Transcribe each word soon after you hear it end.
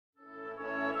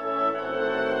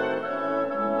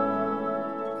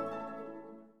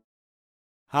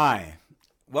Hi,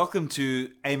 welcome to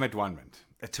Aim at One-ment.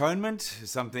 Atonement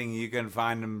is something you can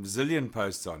find a zillion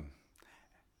posts on.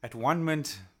 At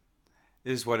One-ment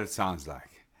is what it sounds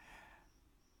like.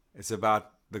 It's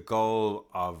about the goal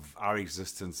of our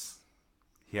existence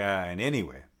here and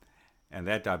anywhere. And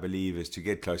that, I believe, is to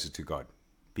get closer to God.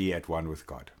 Be at one with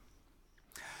God.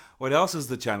 What else is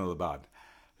the channel about?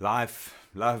 Life,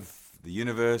 love, the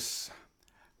universe,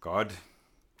 God,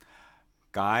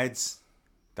 guides,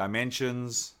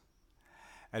 dimensions,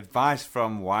 advice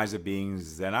from wiser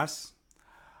beings than us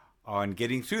on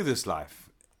getting through this life,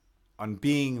 on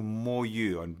being more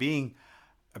you, on being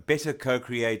a better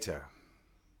co-creator,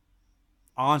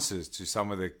 answers to some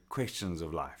of the questions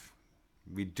of life.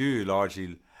 We do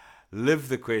largely live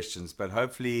the questions, but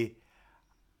hopefully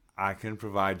I can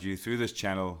provide you through this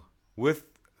channel with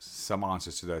some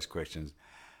answers to those questions.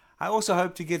 I also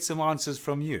hope to get some answers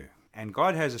from you. And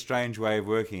God has a strange way of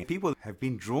working. People have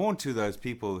been drawn to those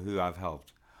people who I've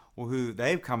helped or who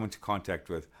they've come into contact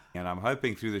with. And I'm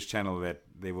hoping through this channel that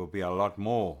there will be a lot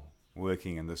more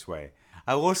working in this way.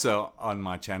 I also, on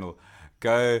my channel,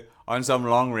 go on some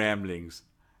long ramblings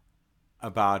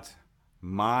about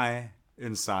my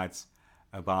insights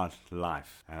about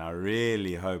life. And I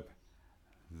really hope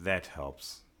that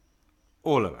helps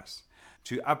all of us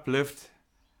to uplift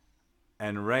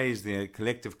and raise the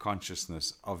collective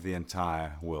consciousness of the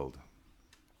entire world.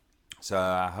 So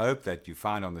I hope that you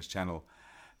find on this channel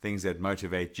things that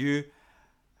motivate you,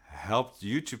 help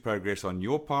you to progress on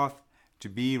your path, to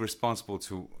be responsible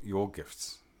to your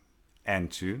gifts,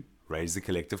 and to raise the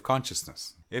collective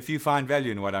consciousness. If you find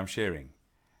value in what I'm sharing,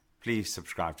 please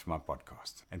subscribe to my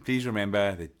podcast. And please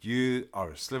remember that you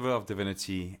are a sliver of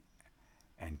divinity,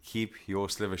 and keep your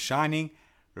sliver shining,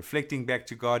 reflecting back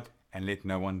to God, and let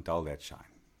no one dull that shine.